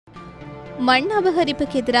மண்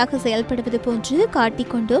அபகரிப்புக்கு எதிராக செயல்படுவது போன்று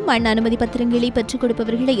காட்டிக்கொண்டு மண் அனுமதி பத்திரங்களை பெற்றுக்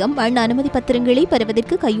கொடுப்பவர்களையும் மண் அனுமதி பத்திரங்களை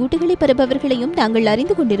பெறுவதற்கு கையூட்டுகளை பெறுபவர்களையும் நாங்கள்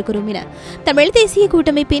அறிந்து கொண்டிருக்கிறோம் என தமிழ் தேசிய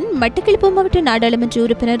கூட்டமைப்பின் மட்டக்களப்பு மாவட்ட நாடாளுமன்ற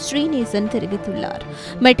உறுப்பினர் ஸ்ரீநேசன் தெரிவித்துள்ளார்.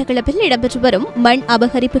 மட்டக்களப்பில் இடம்பெற்று வரும் மண்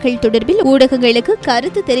அபகரிப்புகள் தொடர்பில் ஊடகங்களுக்கு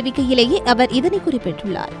கருத்து தெரிவிக்கையிலேயே அவர் இதனை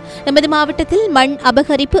குறிப்பிட்டுள்ளார். நமது மாவட்டத்தில் மண்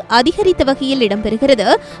அபகரிப்பு அதிகரித்த வகையில் இடம்பெறுகிறது.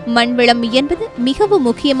 மண் வளம் என்பது மிகவும்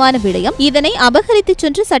முக்கியமான விடயம். இதனை அபகரித்து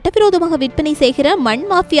சென்று சட்டவிரோதமாக விற்பனை செய்கிற மண்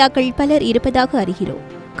மாஃபியாக்கள் பலர் இருப்பதாக அறிகிறோம்.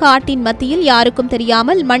 காட்டின் மத்தியில் யாருக்கும்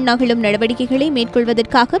தெரியாமல் மண் அகழும் நடவடிக்கைகளை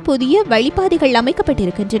மேற்கொள்வதற்காக புதிய வழிபாதைகள்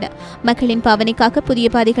அமைக்கப்பட்டிருக்கின்றன. மக்களின் பாவனைக்காக புதிய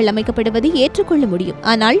பாதைகள் அமைக்கப்படுவதை ஏற்றுக்கொள்ள முடியும்.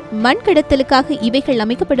 ஆனால் மண் கடத்தலுக்காக இவைகள்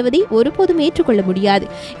அமைக்கப்படுவதை ஒருபோதும் ஏற்றுக்கொள்ள முடியாது.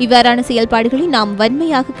 இவ்வாறான செயல்பாடுகளை நாம்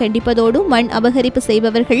வன்மையாக கண்டிப்பதோடு மண் அபகரிப்பு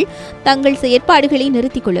செய்பவர்கள் தங்கள் செயற்பாடுகளை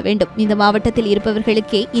நிறுத்திக் கொள்ள வேண்டும். இந்த மாவட்டத்தில்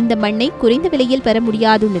இருப்பவர்களுக்கே இந்த மண்ணை குறைந்த விலையில் பெற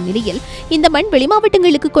முடியாதுள்ள நிலையில் இந்த மண்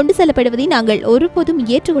வெளிமாவட்டங்களுக்கு கொண்டு செல்லப்படுவதை நாங்கள் ஒருபோதும்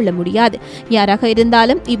ஏற்றுக்கொள்ள முடியாது. யாராக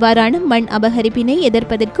இருந்தாலும் இவ்வாறான மண் அபகரிப்பினை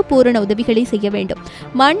எதிர்ப்பதற்கு பூரண உதவிகளை செய்ய வேண்டும்.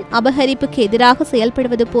 மண் அபகரிப்புக்கு எதிராக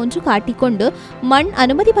செயல்படுவது போன்று காட்டிக்கொண்டு மண்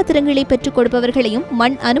அனுமதி பத்திரங்களை பெற்றுக் கொடுப்பவர்களையும்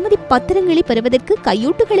மண் அனுமதி பத்திரங்களை பெறுவதற்கு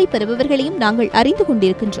கையூட்டுகளை பெறுபவர்களையும் நாங்கள் அறிந்து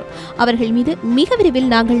கொண்டிருக்கின்றோம். அவர்கள் மீது மிக விரைவில்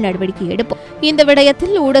நாங்கள் நடவடிக்கை எடுப்போம். இந்த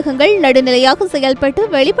விடயத்தில் ஊடகங்கள் நடுநிலையாக செயல்பட்டு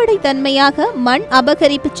வெளிப்படைத்தன்மையாக மண்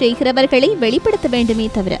அபகரிப்பு செய்கிறவர்களை வெளிப்படுத்த வேண்டுமே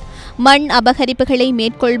தவிர மண் அபகரிப்புகளை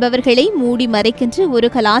மேற்கொள்பவர்களை மூடி மறைக்கின்ற ஒரு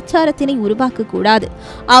கலாச்சாரத்தினை உருவாக்கக்கூடாது.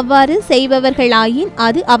 அவ்வாறு செய்பவர்களாயின்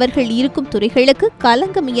அது அவர்கள் இருக்கும் துறைகளுக்கு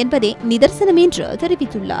களங்கம் என்பதே நிதர்சனம் என்று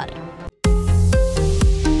தெரிவித்துள்ளார்.